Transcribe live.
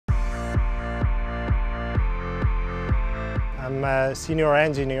I'm a senior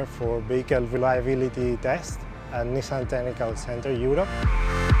engineer for vehicle reliability test at Nissan Technical Center Europe.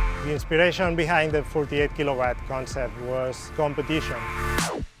 The inspiration behind the 48 kilowatt concept was competition.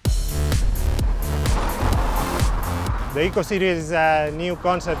 The Eco Series is a new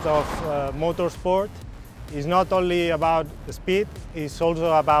concept of motorsport. It's not only about the speed, it's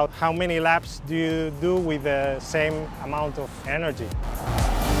also about how many laps do you do with the same amount of energy.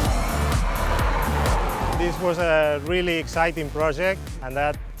 This was a really exciting project, and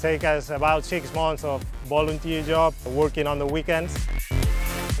that took us about 6 months of volunteer job, working on the weekends.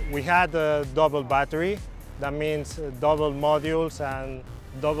 We had a double battery, that means double modules and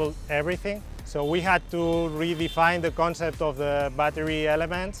double everything. So we had to redefine the concept of the battery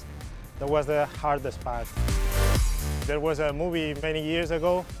elements. That was the hardest part. There was a movie many years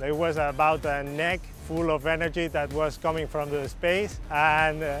ago. It was about a neck full of energy that was coming from the space,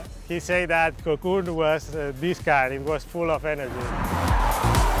 and he said that Cocoon was this car. It was full of energy.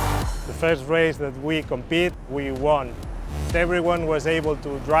 The first race that we compete, we won. Everyone was able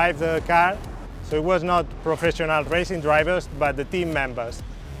to drive the car, so it was not professional racing drivers, but the team members,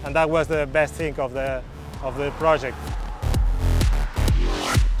 and that was the best thing of the project.